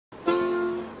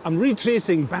I'm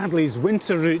retracing Baddeley's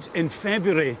winter route in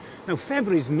February. Now,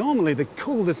 February's normally the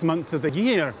coldest month of the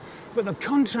year, but the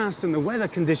contrast in the weather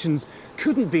conditions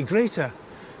couldn't be greater.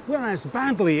 Whereas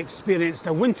Baddeley experienced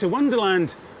a winter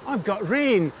wonderland, I've got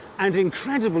rain and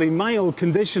incredibly mild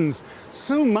conditions.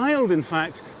 So mild, in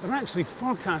fact, they're actually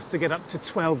forecast to get up to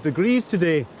 12 degrees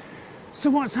today. So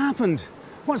what's happened?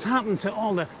 What's happened to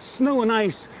all the snow and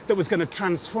ice that was going to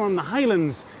transform the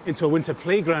Highlands into a winter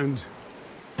playground?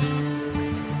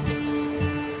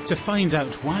 To find out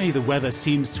why the weather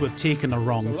seems to have taken a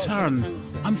wrong turn,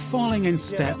 I'm falling in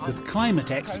step with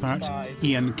climate expert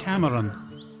Ian Cameron.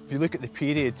 If you look at the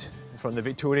period from the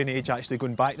Victorian age, actually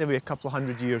going back the way a couple of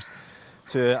hundred years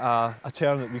to a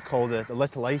term that we call the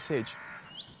Little Ice Age,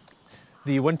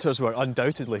 the winters were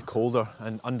undoubtedly colder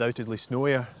and undoubtedly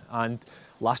snowier and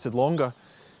lasted longer.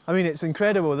 I mean, it's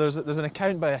incredible. There's an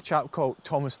account by a chap called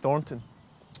Thomas Thornton.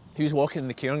 He was walking in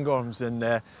the Cairngorms in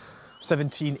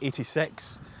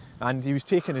 1786. And he was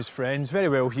taking his friends, very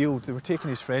well heeled, they were taking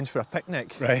his friends for a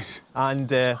picnic. Right.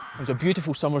 And it was a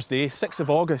beautiful summer's day, 6th of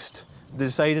August. They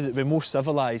decided it would be more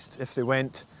civilised if they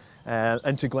went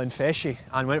into Glenfeshie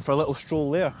and went for a little stroll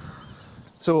there.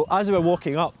 So as they were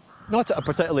walking up, not at a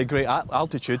particularly great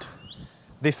altitude,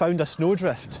 they found a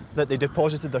snowdrift that they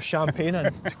deposited their champagne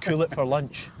in to cool it for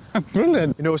lunch.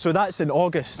 Brilliant. You know, so that's in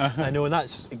August, I know, and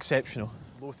that's exceptional.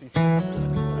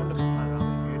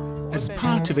 As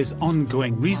part of his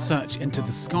ongoing research into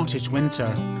the Scottish winter,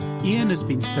 Ian has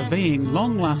been surveying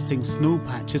long-lasting snow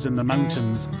patches in the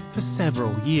mountains for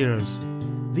several years.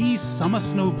 These summer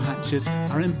snow patches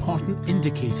are important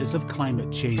indicators of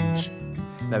climate change.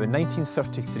 Now, in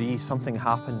 1933, something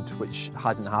happened which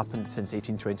hadn't happened since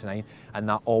 1829, and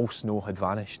that all snow had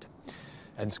vanished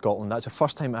in Scotland. That's the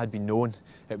first time it had been known.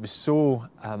 It was so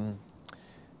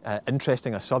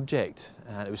interesting a subject,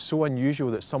 and it was so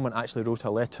unusual that someone actually wrote a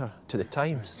letter to the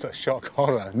Times. It's a shock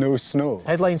horror, no snow.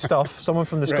 Headline stuff, someone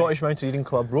from the Scottish Mountaineering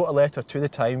Club wrote a letter to the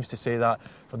Times to say that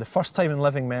for the first time in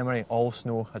living memory, all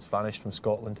snow has vanished from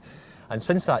Scotland. And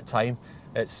since that time,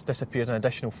 it's disappeared an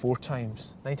additional 4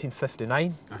 times.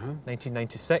 1959,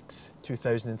 1996,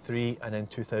 2003, and then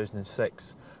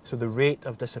 2006. So the rate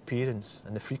of disappearance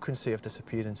and the frequency of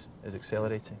disappearance is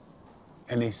accelerating.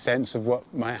 Any sense of what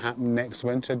might happen next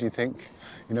winter, do you think?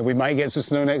 You know, we might get some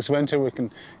snow next winter, we can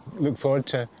look forward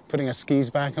to putting our skis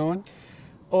back on?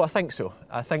 Oh, I think so.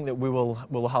 I think that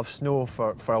we'll have snow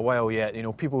for a while yet. You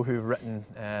know, people who've written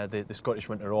the Scottish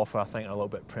winter off, I think, are a little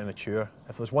bit premature.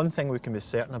 If there's one thing we can be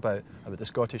certain about the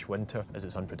Scottish winter, is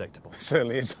it's unpredictable.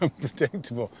 Certainly it's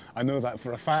unpredictable. I know that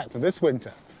for a fact for this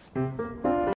winter.